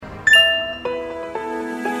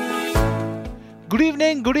Good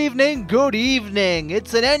evening, good evening, good evening.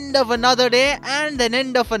 It's an end of another day and an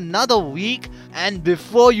end of another week. And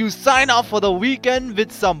before you sign off for the weekend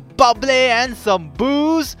with some bubbly and some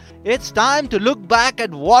booze, it's time to look back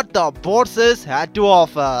at what the bourses had to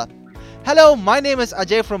offer. Hello, my name is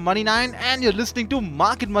Ajay from Money9 and you're listening to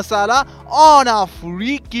Market Masala on a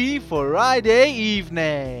freaky Friday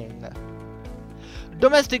evening.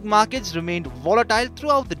 Domestic markets remained volatile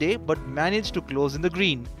throughout the day but managed to close in the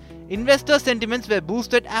green. Investor sentiments were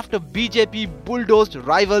boosted after BJP bulldozed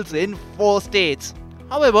rivals in 4 states.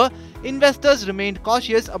 However, investors remained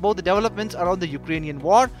cautious about the developments around the Ukrainian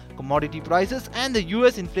war, commodity prices and the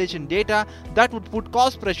US inflation data that would put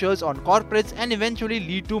cost pressures on corporates and eventually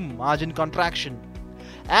lead to margin contraction.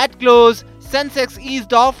 At close, Sensex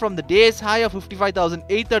eased off from the day's high of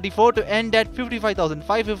 55,834 to end at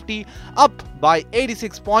 55,550, up by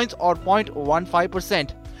 86 points or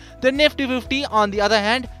 0.15%. The Nifty 50, on the other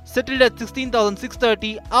hand, settled at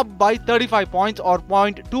 16,630, up by 35 points or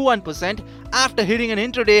 0.21% after hitting an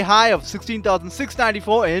intraday high of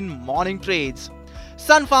 16,694 in morning trades.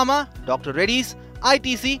 Sun Pharma, Dr. Reddy's,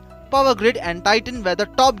 ITC, Power Grid and Titan were the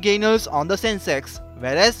top gainers on the Sensex,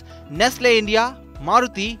 whereas Nestle India,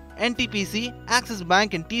 Maruti, NTPC, Axis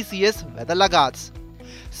Bank and TCS were the laggards.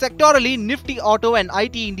 Sectorally, Nifty Auto and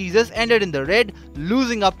IT indices ended in the red,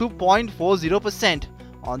 losing up to 0.40%.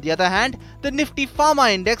 On the other hand, the Nifty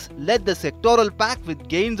Pharma index led the sectoral pack with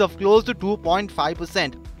gains of close to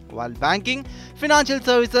 2.5%, while banking, financial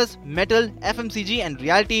services, metal, FMCG and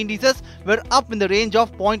realty indices were up in the range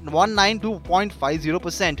of 0.19 to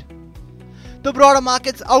 0.50%. The broader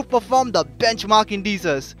markets outperformed the benchmark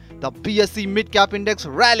indices. The BSE Mid Cap Index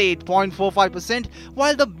rallied 0.45%,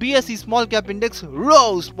 while the BSE Small Cap Index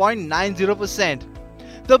rose 0.90%.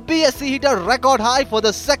 The BSE hit a record high for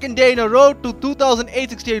the second day in a row to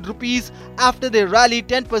 2,868 rupees after they rallied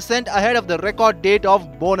 10% ahead of the record date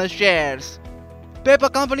of bonus shares. Paper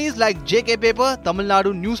companies like JK Paper, Tamil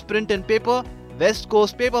Nadu Newsprint and Paper, West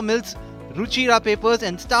Coast Paper Mills, Ruchira Papers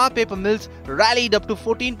and Star Paper Mills rallied up to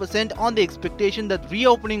 14% on the expectation that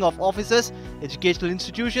reopening of offices, educational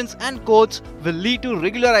institutions and courts will lead to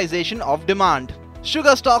regularization of demand.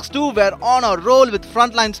 Sugar stocks too were on a roll with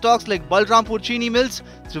frontline stocks like Balrampur Chini Mills,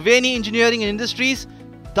 Triveni Engineering and Industries,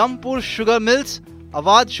 Dhampur Sugar Mills,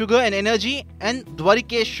 Awadh Sugar and Energy and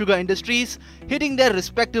Dwarikesh Sugar Industries hitting their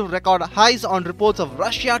respective record highs on reports of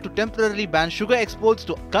Russia to temporarily ban sugar exports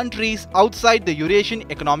to countries outside the Eurasian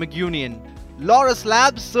Economic Union. Laurus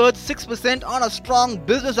Labs surged 6% on a strong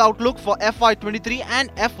business outlook for FY23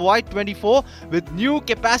 and FY24 with new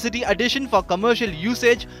capacity addition for commercial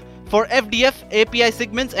usage for FDF, API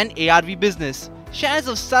segments and ARV business. Shares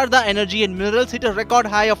of Sarda Energy and Minerals hit a record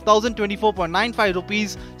high of 1,024.95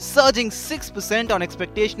 rupees, surging 6% on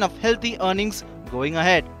expectation of healthy earnings going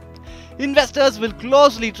ahead. Investors will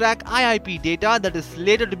closely track IIP data that is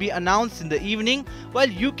later to be announced in the evening, while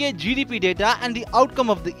UK GDP data and the outcome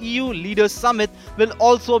of the EU Leaders Summit will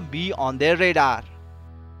also be on their radar.